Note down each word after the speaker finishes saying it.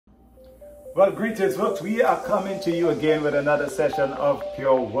Well, greetings, folks. We are coming to you again with another session of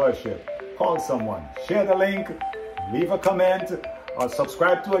Pure Worship. Call someone, share the link, leave a comment, or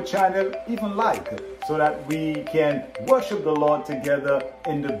subscribe to our channel, even like, so that we can worship the Lord together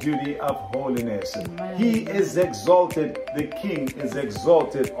in the beauty of holiness. Amen. He is exalted, the King is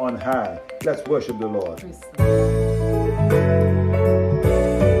exalted on high. Let's worship the Lord. He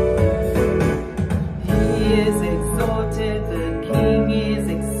is exalted, the King is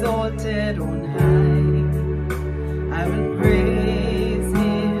exalted on high. I will praise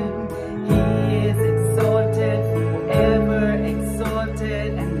him. He is exalted, forever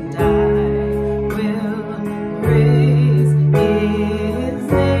exalted, and I will praise his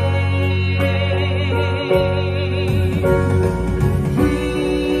name. He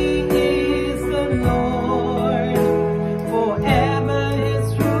is the Lord, forever his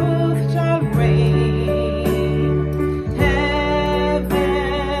truth shall reign.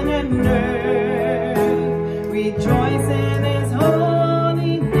 Heaven and earth rejoice in his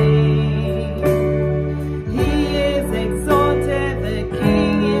holy name. He is exalted, the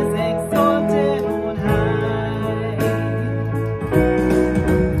King is exalted on high.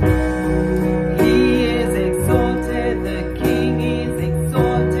 He is exalted, the King is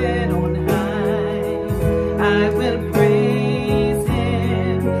exalted on high. I will praise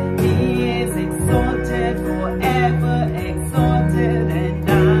him. He is exalted, forever exalted, and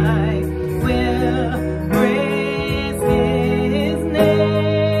I will praise his name.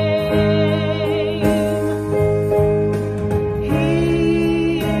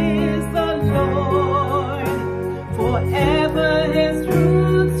 He is the Lord, forever his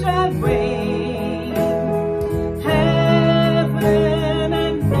truth shall reign. Heaven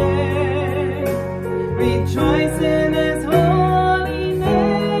and earth rejoice in his holy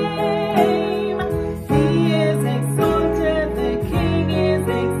name. He is exalted, the King is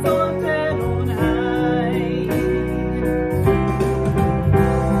exalted on high.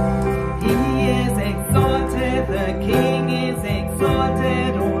 He is exalted, the King is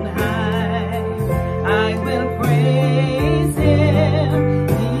exalted on high. I will praise him.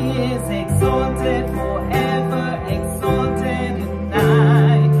 He is exalted, forever exalted, and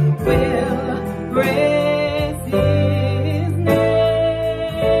I will praise his name.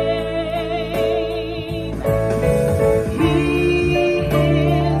 He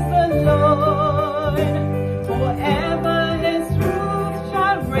is the Lord, forever his truth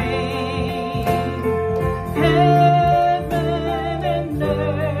shall reign. Heaven and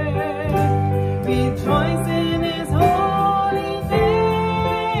earth rejoice in his holy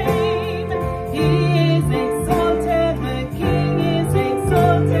name. He is exalted, the King is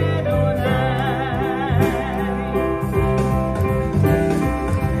exalted on high.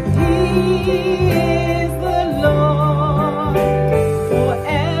 He is the Lord,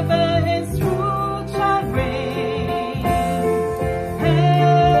 forever his truth shall reign.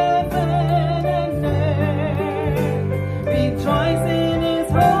 Heaven and earth rejoice in his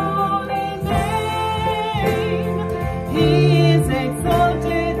holy name. He is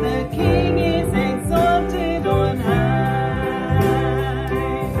exalted, the King is exalted on high.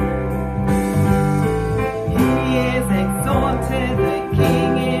 He is exalted, the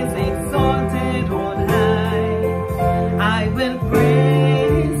King is exalted on high. I will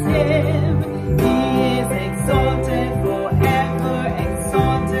praise him. He is exalted, forever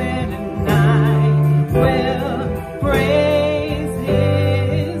exalted, and I will praise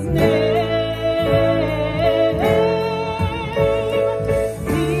his name.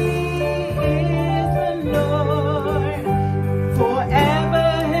 He is the Lord, forever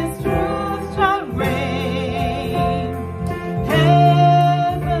his truth shall reign.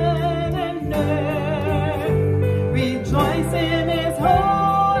 Heaven and earth rejoice in his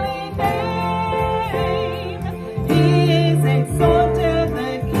holy name. He is exalted,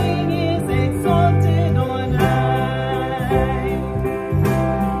 the King is exalted on high.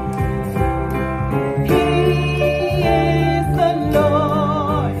 He is the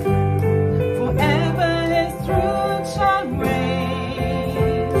Lord, forever his truth shall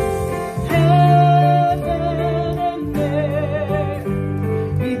reign. Heaven and earth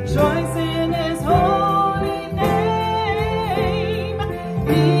rejoice in his holy name.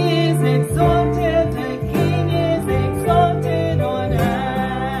 He is exalted, the King is exalted on high.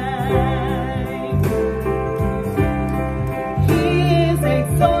 He is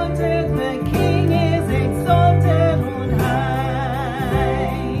exalted, the King is exalted on high.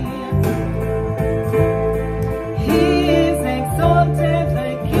 He is exalted,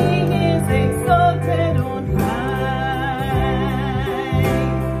 the King is exalted on high.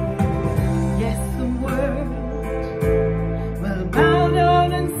 Yes, the world will bow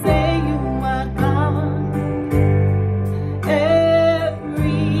down and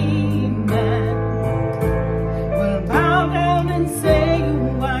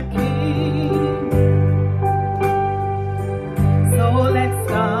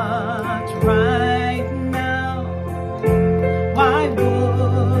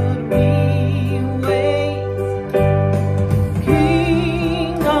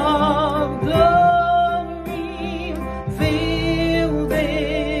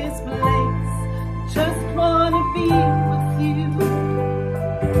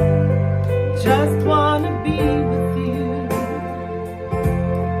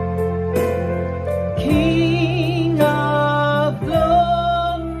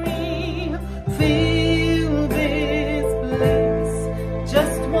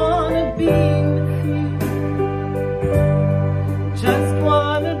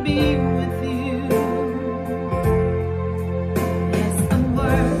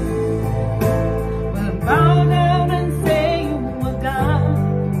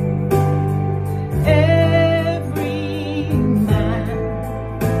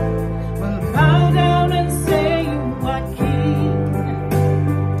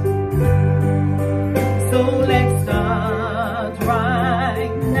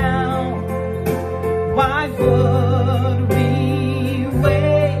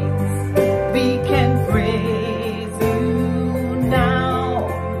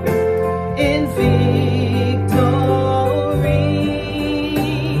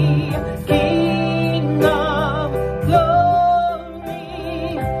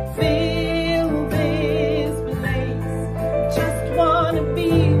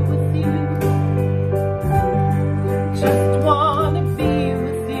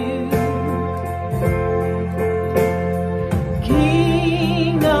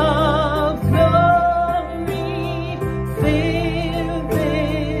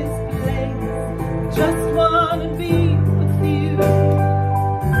wanna be with you.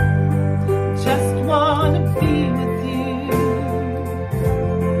 Just wanna be with you.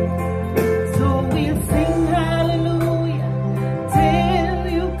 So we'll sing hallelujah till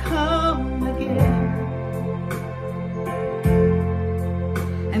you come again.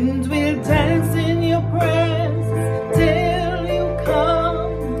 And we'll dance in your presence till you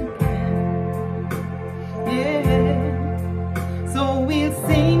come again. Yeah. So we'll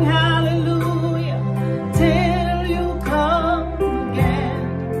sing hallelujah till you come again.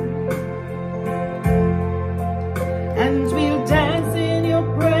 And we'll dance in your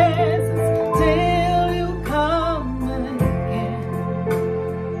presence till you come again.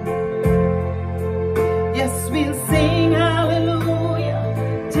 Yes, we'll sing hallelujah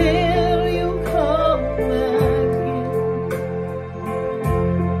till you come again.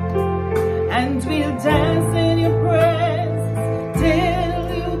 And we'll dance in your presence till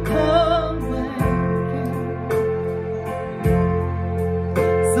you come again.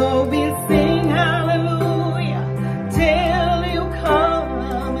 So we'll sing hallelujah till you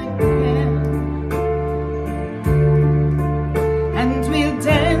come again. And we'll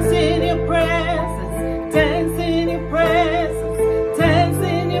dance in your presence, dance in your presence, dance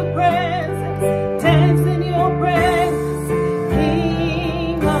in your presence, dance in your presence.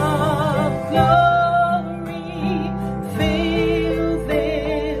 King of glory, fill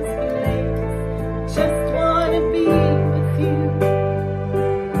this place. Just wanna be with you.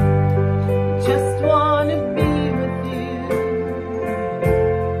 Just wanna be with you.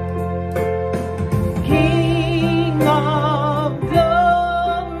 King of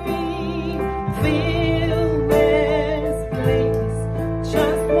glory, fill this place.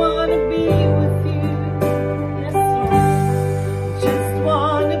 Just wanna be with you. Yes, Lord. Just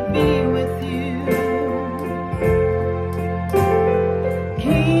wanna be with you.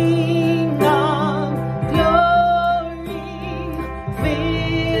 King of glory,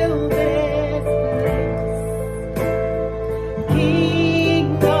 fill this place.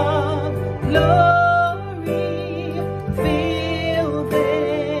 King of glory, fill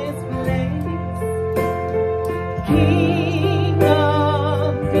this place. King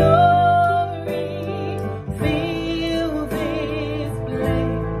of glory, fill this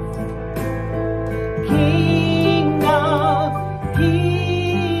place. King of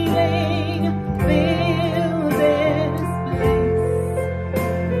healing, fill this place.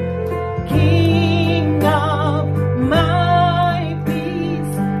 King of my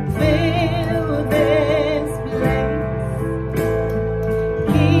peace, fill this place.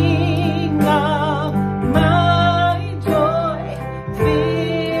 King of my joy,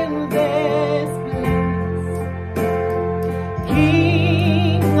 fill this place.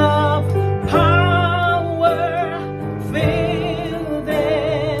 King of power, fill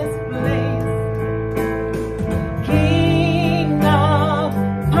this place. King of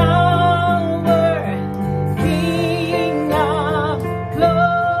power, King of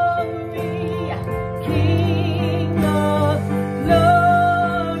glory, King of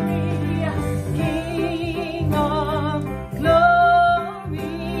glory, King of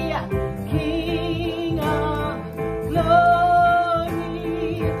glory, King of glory,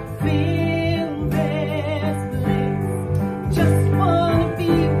 fill this place. Just wanna be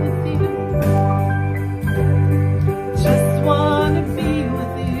with you. Just wanna be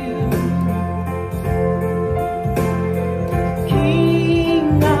with you.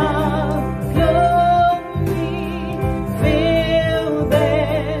 King of glory, fill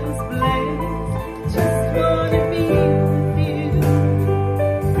this place. Just wanna be with you.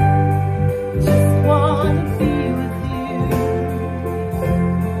 Just wanna be with you.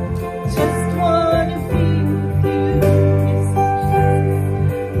 Just wanna be with you. Yes,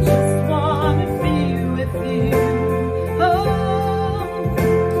 Jesus. Just wanna be with you. Oh,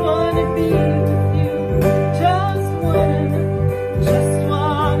 wanna be with you. Just wanna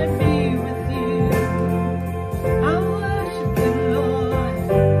be with you. I worship you, Lord.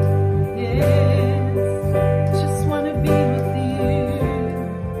 Yes, just wanna be with you.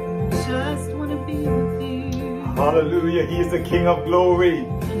 Just wanna be with you. Hallelujah. He is the King of glory.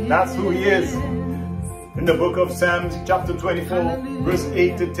 That's who he is. In the book of Psalms, chapter 24, verse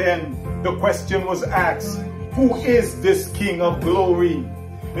 8 to 10, the question was asked, who is this King of glory?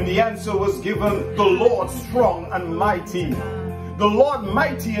 And the answer was given, the Lord strong and mighty. The Lord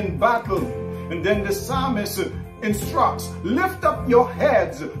mighty in battle. And then the psalmist instructs, lift up your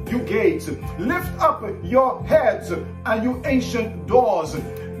heads, you gates. Lift up your heads, and you ancient doors,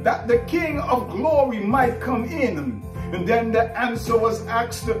 that the King of glory might come in. And then the answer was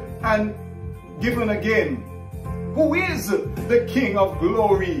asked and given again. Who is the King of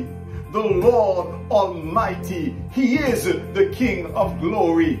glory? the Lord Almighty. He is the King of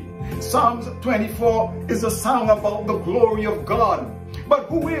glory. Psalms 24 is a song about the glory of God. But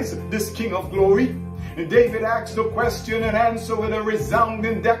who is this King of glory? And David asked the question and answered with a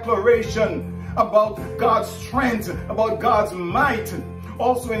resounding declaration about God's strength, about God's might.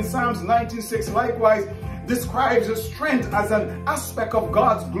 Also in Psalms 19:6, likewise, describes his strength as an aspect of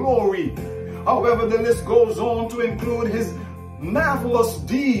God's glory. However, the list goes on to include his marvelous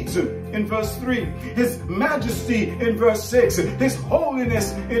deeds in verse 3, his majesty in verse 6, his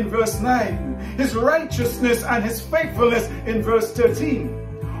holiness in verse 9, his righteousness and his faithfulness in verse 13.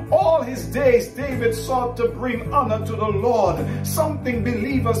 All his days, David sought to bring honor to the Lord, something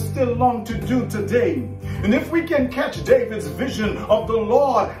believers still long to do today. And if we can catch David's vision of the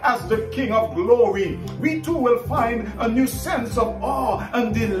Lord as the King of glory, we too will find a new sense of awe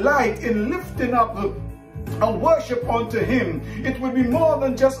and delight in lifting up and worship unto him. It will be more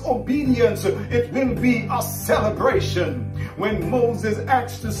than just obedience, it will be a celebration. When Moses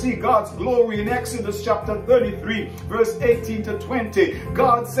asked to see God's glory in Exodus chapter 33 verse 18 to 20,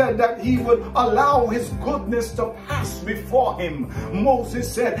 God said that he would allow his goodness to pass before him.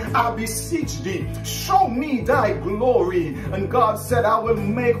 Moses said, I beseech thee, show me thy glory. And God said, I will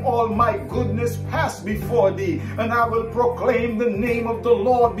make all my goodness pass before thee, and I will proclaim the name of the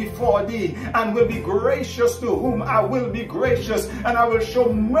Lord before thee, and will be gracious to whom I will be gracious, and I will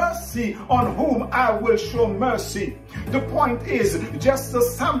show mercy on whom I will show mercy. The point is, just a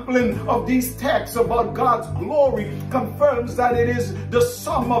sampling of these texts about God's glory confirms that it is the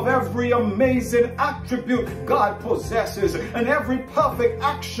sum of every amazing attribute God possesses and every perfect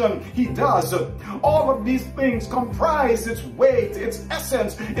action he does. All of these things comprise its weight, its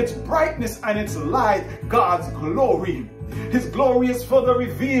essence, its brightness, and its light, God's glory. His glory is further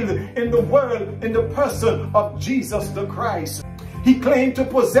revealed in the world in the person of Jesus the Christ. He claimed to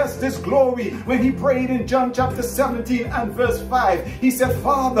possess this glory when he prayed in John chapter 17 and verse 5. He said,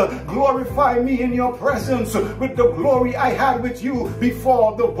 Father, glorify me in your presence with the glory I had with you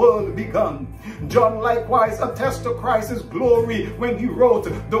before the world began. John likewise attests to Christ's glory when he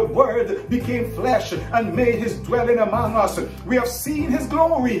wrote, the Word became flesh and made his dwelling among us. We have seen his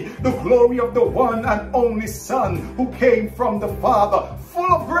glory, the glory of the one and only Son who came from the Father,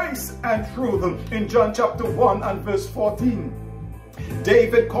 full of grace and truth, in John chapter 1 and verse 14.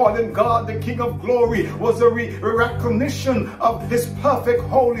 David calling God the King of glory was a recognition of his perfect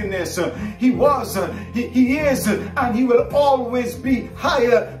holiness. He was, he is, and he will always be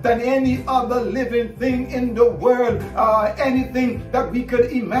higher than any other living thing in the world, anything that we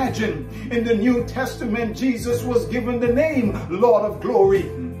could imagine. In the New Testament, Jesus was given the name Lord of Glory.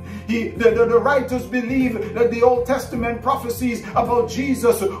 The writers believe that the Old Testament prophecies about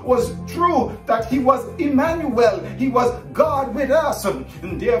Jesus was true, that he was Emmanuel, he was God with us,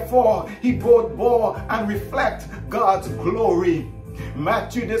 and therefore he both bore and reflect God's glory.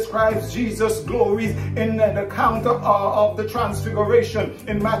 Matthew describes Jesus' glory in the account of the transfiguration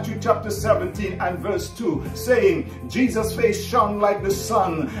in Matthew chapter 17 and verse 2, saying, Jesus' face shone like the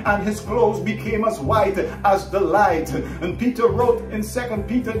sun, and his clothes became as white as the light. And Peter wrote in 2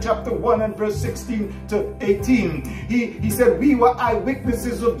 Peter chapter 1 and verse 16 to 18, he said, we were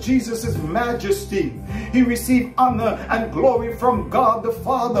eyewitnesses of Jesus' majesty. He received honor and glory from God the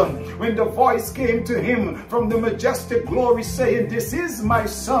Father when the voice came to him from the majestic glory saying, this is my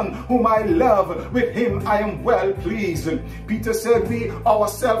Son whom I love, with him I am well pleased. Peter said, we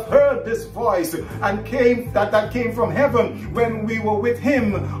ourselves heard this voice and that came from heaven when we were with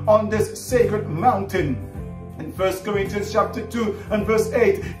him on this sacred mountain. In 1 Corinthians chapter 2 and verse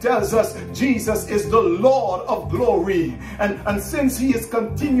 8 tells us Jesus is the Lord of glory. And since he is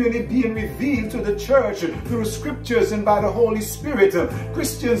continually being revealed to the church through scriptures and by the Holy Spirit,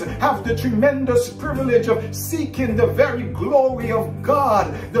 Christians have the tremendous privilege of seeking the very glory of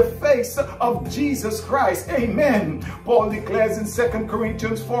God, the face of Jesus Christ. Amen. Paul declares in 2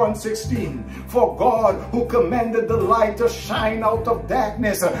 Corinthians 4 and 16, for God who commanded the light to shine out of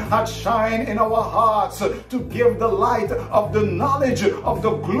darkness had shined in our hearts to give the light of the knowledge of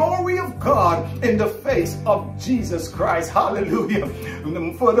the glory of God in the face of Jesus Christ. Hallelujah.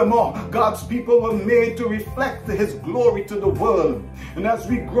 And furthermore, God's people were made to reflect his glory to the world. And as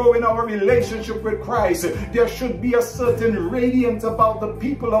we grow in our relationship with Christ, there should be a certain radiance about the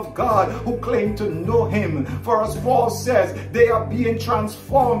people of God who claim to know him. For as Paul says, they are being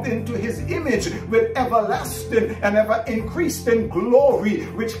transformed into his image with everlasting and ever increasing glory,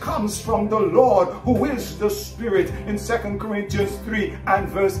 which comes from the Lord, who is the Spirit, in 2 Corinthians 3 and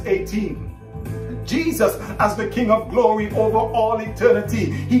verse 18. Jesus as the King of glory over all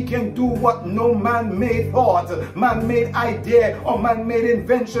eternity. He can do what no man-made thought, man-made idea, or man-made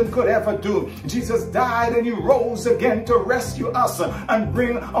invention could ever do. Jesus died and he rose again to rescue us and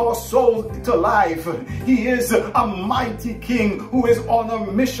bring our soul to life. He is a mighty King who is on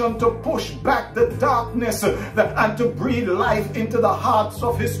a mission to push back the darkness and to breathe life into the hearts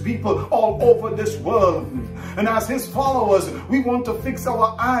of his people all over this world. And as his followers, we want to fix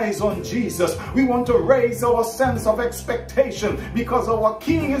our eyes on Jesus. We want to raise our sense of expectation because our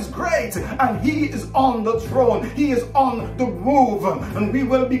King is great and he is on the throne. He is on the move, and we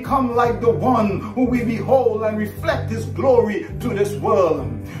will become like the one who we behold and reflect his glory to this world.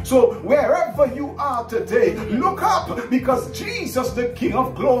 So wherever you are today, look up, because Jesus, the King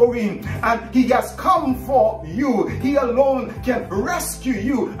of glory, and he has come for you. He alone can rescue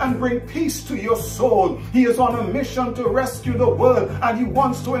you and bring peace to your soul. He is on a mission to rescue the world, and he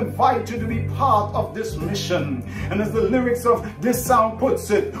wants to invite you to be part of this mission. And as the lyrics of this song puts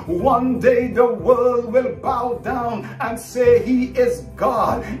it, one day the world will bow down and say he is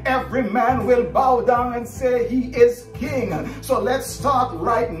God. Every man will bow down and say he is King. So let's start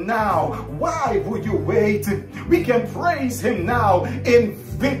right now. Why would you wait? We can praise him now in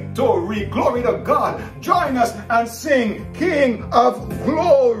victory. Glory to God. Join us and sing King of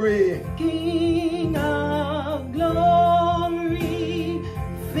Glory. King of glory,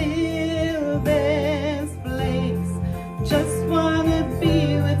 fill this place. Just wanna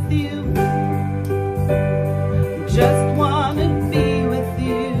be with you. Just wanna be with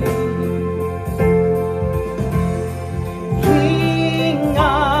you. King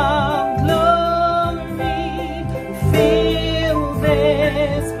of glory, fill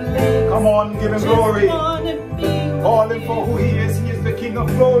this place. Come on, give him Just glory. wanna be with Call him for who he is. He is the King of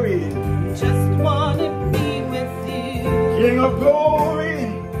glory. Just wanna be with you. King of glory.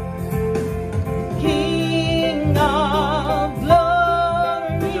 King of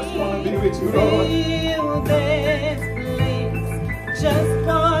glory. Just wanna be with you, Lord. Fill this place. Just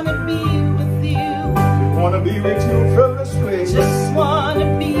wanna be with you. Want to be with you. Fill this place. Just wanna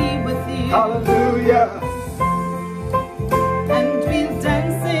be with you. Hallelujah. And we'll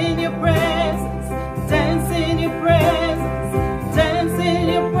dance in your presence. Dance in your presence. Dance in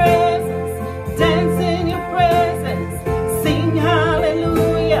your presence. Dance in your presence. Sing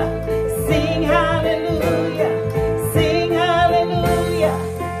hallelujah. Sing hallelujah. Sing hallelujah.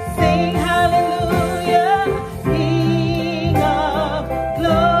 Sing hallelujah. King of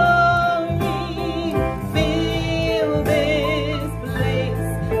glory, fill this place.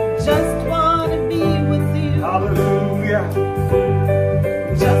 Just wanna be with you. Hallelujah.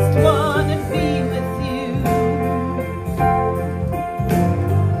 Just wanna be with you.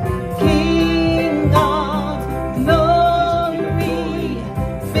 King of glory,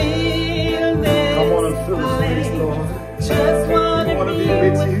 fill this Come on and fill this place, place. Lord. Just wanna be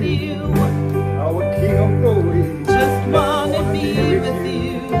with you. Our King of glory. Just wanna be with you.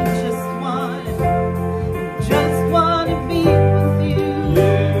 Just wanna be with you.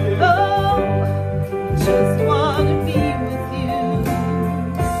 Yeah. Oh, just wanna be with you.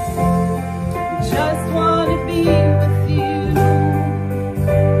 Just wanna be with you.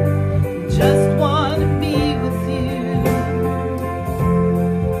 Just wanna be with you.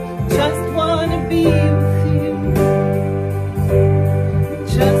 Just wanna be with you.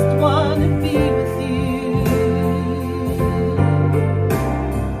 Just wanna be with you.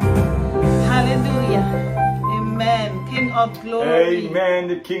 Hallelujah. Amen. King of glory. Amen.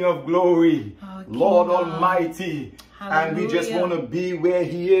 The King of glory. Oh, King Lord of- Almighty. And we just Hallelujah. want to be where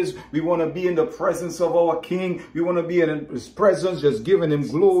he is. We want to be in the presence of our King. We want to be in his presence, just giving him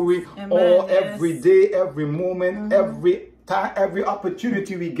glory Amen, all yes. every day, every moment, every time, every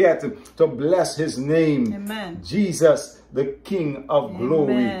opportunity we get to bless his name. Amen. Jesus, the King of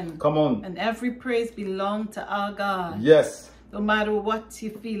glory. Amen. Come on. And every praise belongs to our God. Yes. No matter what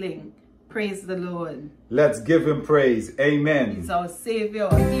you're feeling, praise the Lord. Let's give him praise. Amen. He's our Savior,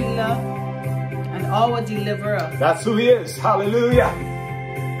 our healer, and our deliverer. That's who he is. Hallelujah.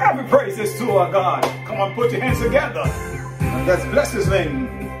 Every praise is to our God. Come on, put your hands together. And let's bless his name.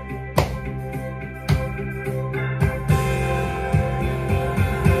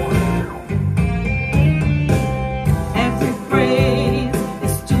 Every praise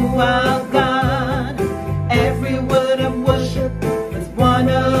is to our God. Every word of worship is one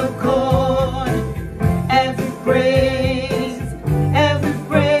accord. Every praise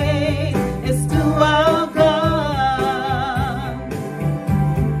is to our God.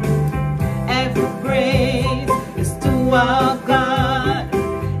 Every praise is to our God.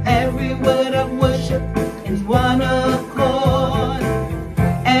 Every word of worship is one accord.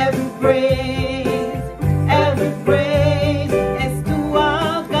 Every praise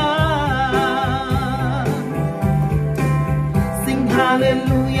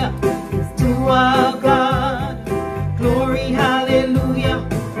hallelujah is to our God. Glory, hallelujah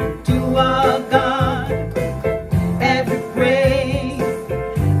to our God. Every praise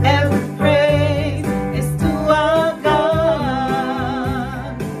is to our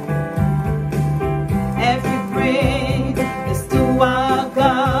God. Every praise is to our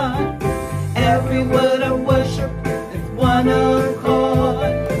God. Every word of worship is one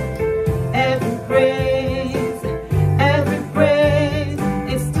accord. Every praise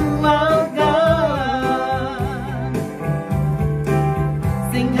is to our God.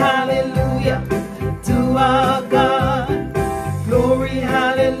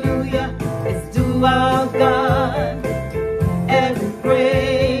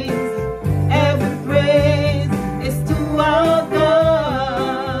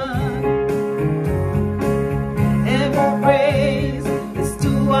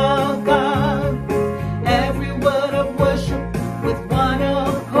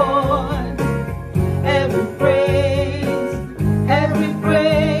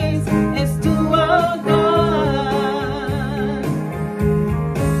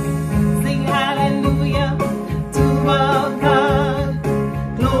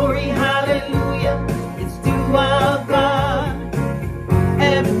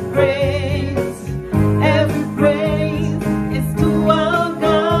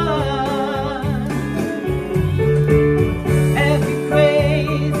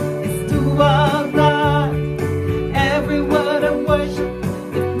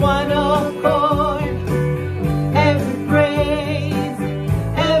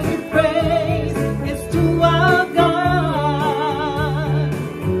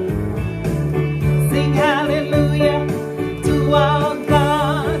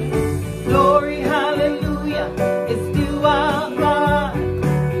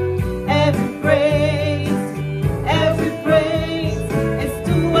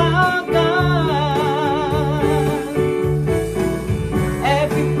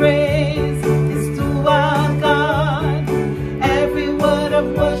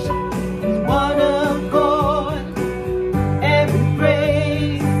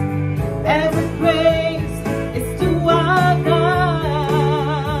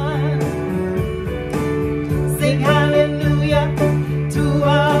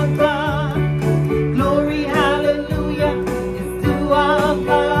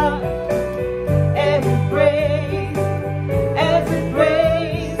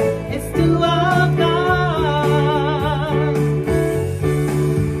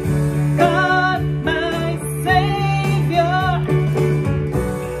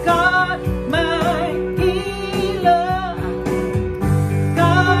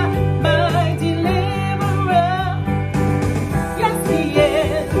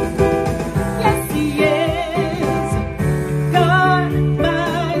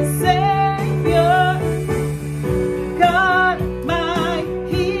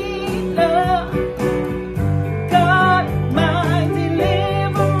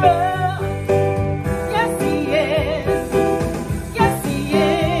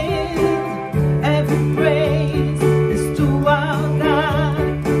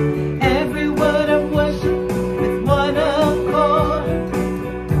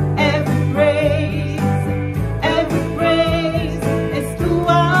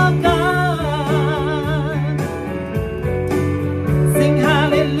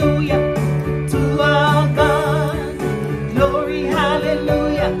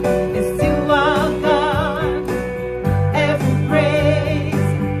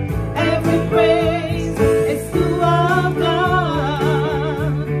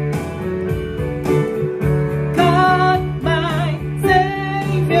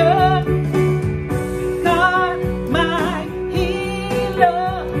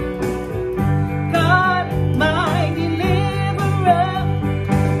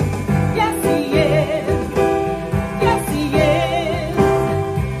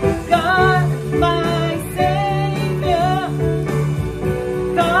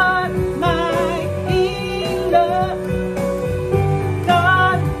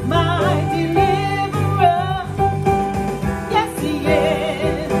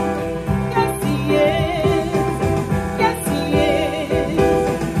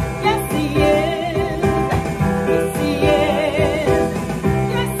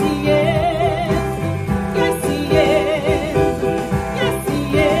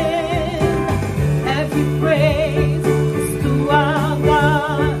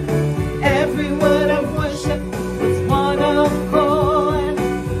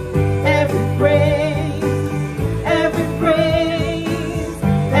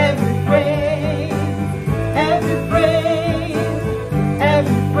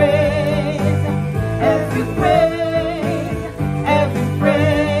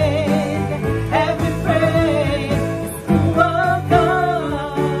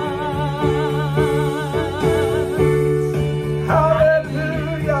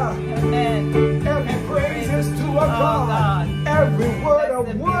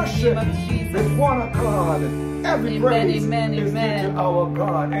 name of Jesus. With one accord. Every Amen, praise amen, is due amen. to our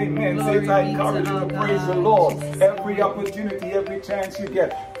God. Amen. Glory Saints, I be to encourage you our to praise the God. Lord. Jesus. Every opportunity, every chance you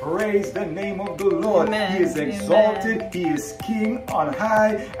get, praise the name of the Lord. Amen, He is exalted. amen. He is King on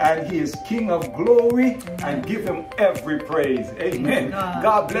high, and He is King of glory. And give Him every praise. Amen. God.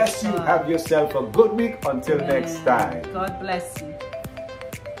 God bless you. God. Have yourself a good week. Until Amen. next time. God bless you.